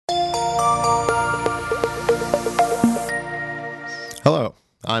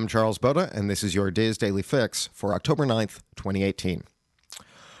I'm Charles Boda, and this is your DIS Daily Fix for October 9th, 2018.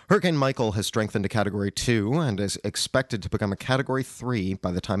 Hurricane Michael has strengthened to Category 2 and is expected to become a Category 3 by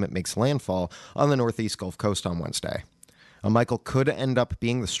the time it makes landfall on the northeast Gulf Coast on Wednesday. Michael could end up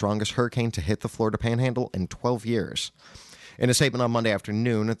being the strongest hurricane to hit the Florida Panhandle in 12 years. In a statement on Monday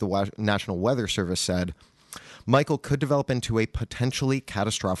afternoon, the National Weather Service said, Michael could develop into a potentially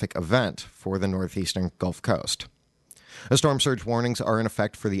catastrophic event for the northeastern Gulf Coast. Storm surge warnings are in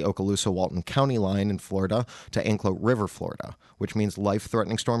effect for the Okaloosa-Walton County line in Florida to Anclote River, Florida, which means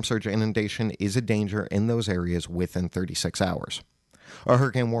life-threatening storm surge inundation is a danger in those areas within 36 hours. A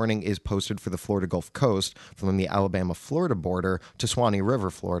hurricane warning is posted for the Florida Gulf Coast from the Alabama-Florida border to Swanee River,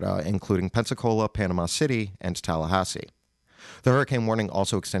 Florida, including Pensacola, Panama City, and Tallahassee. The hurricane warning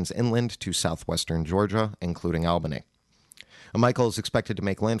also extends inland to southwestern Georgia, including Albany. Michael is expected to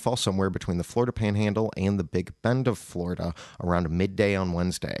make landfall somewhere between the Florida Panhandle and the Big Bend of Florida around midday on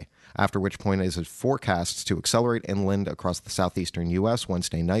Wednesday, after which point it is forecast to accelerate inland across the southeastern U.S.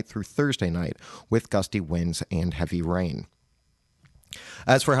 Wednesday night through Thursday night with gusty winds and heavy rain.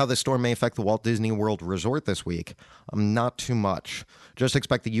 As for how this storm may affect the Walt Disney World Resort this week, not too much. Just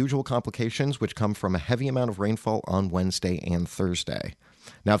expect the usual complications, which come from a heavy amount of rainfall on Wednesday and Thursday.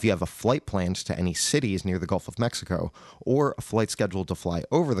 Now, if you have a flight planned to any cities near the Gulf of Mexico or a flight scheduled to fly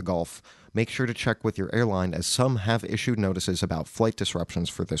over the Gulf, make sure to check with your airline as some have issued notices about flight disruptions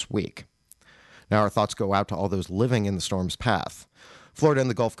for this week. Now, our thoughts go out to all those living in the storm's path. Florida and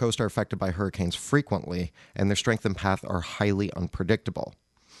the Gulf Coast are affected by hurricanes frequently, and their strength and path are highly unpredictable.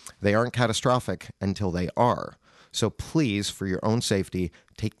 They aren't catastrophic until they are. So please, for your own safety,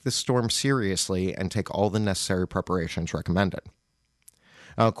 take this storm seriously and take all the necessary preparations recommended.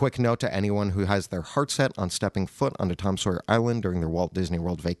 A quick note to anyone who has their heart set on stepping foot onto Tom Sawyer Island during their Walt Disney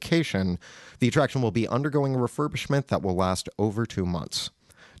World vacation, the attraction will be undergoing a refurbishment that will last over 2 months.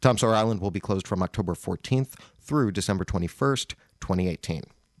 Tom Sawyer Island will be closed from October 14th through December 21st, 2018.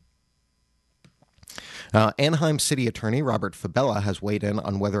 Anaheim City Attorney Robert Fabella has weighed in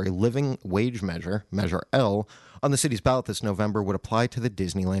on whether a living wage measure, Measure L, on the city's ballot this November would apply to the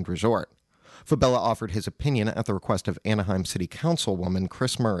Disneyland Resort. Fabella offered his opinion at the request of Anaheim City Councilwoman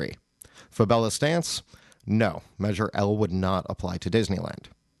Chris Murray. Fabella's stance? No, Measure L would not apply to Disneyland.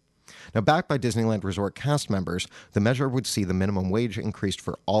 Now, backed by Disneyland Resort cast members, the measure would see the minimum wage increased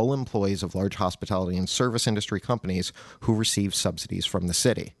for all employees of large hospitality and service industry companies who receive subsidies from the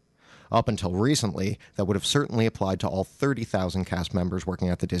city. Up until recently, that would have certainly applied to all 30,000 cast members working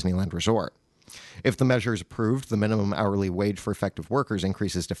at the Disneyland Resort. If the measure is approved, the minimum hourly wage for effective workers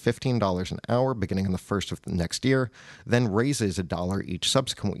increases to $15 an hour beginning on the first of the next year, then raises $1 each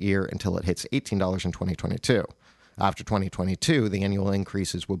subsequent year until it hits $18 in 2022. After 2022, the annual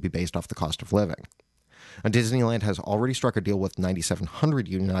increases will be based off the cost of living. Disneyland has already struck a deal with 9,700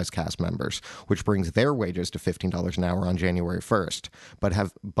 unionized cast members, which brings their wages to $15 an hour on January 1st,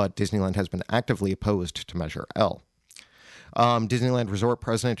 but Disneyland has been actively opposed to Measure L. Disneyland Resort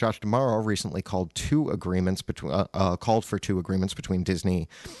President Josh D'Amaro recently called for 2 agreements between Disney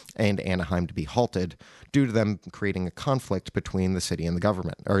and Anaheim to be halted due to them creating a conflict between the city and the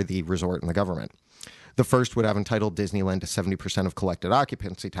government, or the resort and the government. The first would have entitled Disneyland to 70% of collected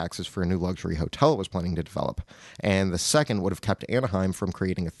occupancy taxes for a new luxury hotel it was planning to develop, and the second would have kept Anaheim from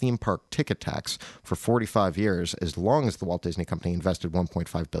creating a theme park ticket tax for 45 years as long as the Walt Disney Company invested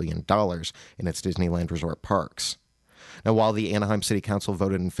 $1.5 billion in its Disneyland Resort parks. Now, while the Anaheim City Council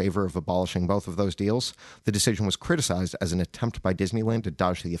voted in favor of abolishing both of those deals, the decision was criticized as an attempt by Disneyland to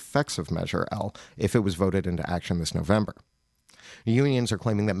dodge the effects of Measure L if it was voted into action this November. Unions are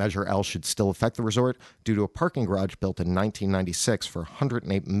claiming that Measure L should still affect the resort due to a parking garage built in 1996 for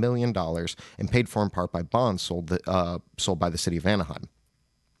 $108 million and paid for in part by bonds sold by the city of Anaheim.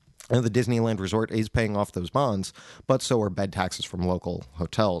 And the Disneyland Resort is paying off those bonds, but so are bed taxes from local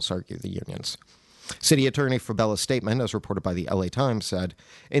hotels, argue the unions. City Attorney Fabella's statement, as reported by the LA Times, said,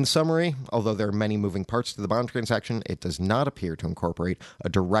 in summary, although there are many moving parts to the bond transaction, it does not appear to incorporate a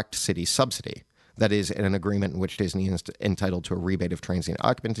direct city subsidy. That is, in an agreement in which Disney is entitled to a rebate of transient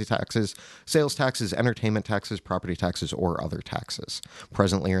occupancy taxes, sales taxes, entertainment taxes, property taxes, or other taxes,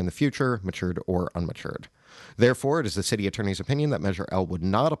 presently or in the future, matured or unmatured. Therefore, it is the city attorney's opinion that Measure L would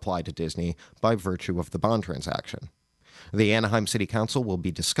not apply to Disney by virtue of the bond transaction. The Anaheim City Council will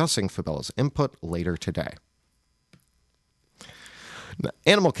be discussing Fabella's input later today.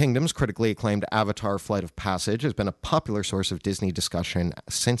 Animal Kingdom's critically acclaimed Avatar Flight of Passage has been a popular source of Disney discussion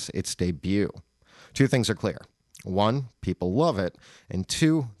since its debut. 2 things are clear. 1, people love it, and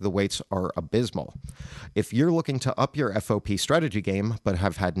 2, the waits are abysmal. If you're looking to up your FOP strategy game but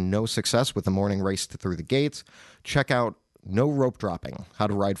have had no success with the morning race through the gates, check out No Rope Dropping, How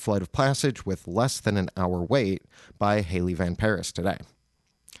to Ride Flight of Passage with Less Than an Hour Wait by Haley Van Paris today.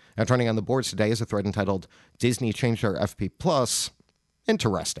 Now, trending on the boards today is a thread entitled, Disney Changed Our FP Plus.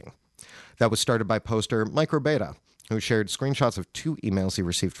 Interesting. That was started by poster Microbeta, who shared screenshots of 2 emails he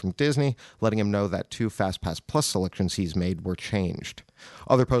received from Disney, letting him know that 2 FastPass Plus selections he's made were changed.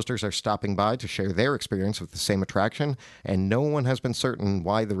 Other posters are stopping by to share their experience with the same attraction, and no one has been certain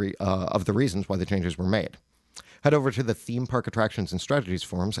of the reasons why the changes were made. Head over to the Theme Park Attractions and Strategies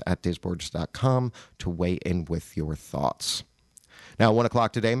forums at disboards.com to weigh in with your thoughts. Now, 1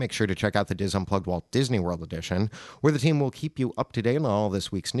 o'clock today, make sure to check out the Diz Unplugged Walt Disney World edition, where the team will keep you up to date on all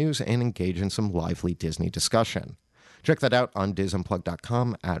this week's news and engage in some lively Disney discussion. Check that out on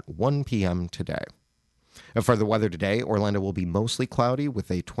DizUnplugged.com at 1 p.m. today. And for the weather today, Orlando will be mostly cloudy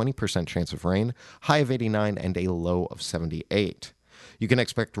with a 20% chance of rain, high of 89 and a low of 78. You can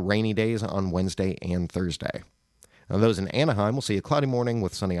expect rainy days on Wednesday and Thursday. Now, those in Anaheim will see a cloudy morning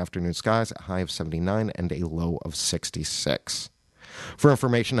with sunny afternoon skies, a high of 79 and a low of 66. For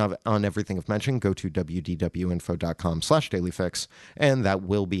information on everything I've mentioned, go to wdwinfo.com/dailyfix, and that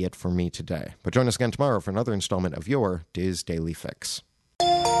will be it for me today. But join us again tomorrow for another installment of your Diz Daily Fix.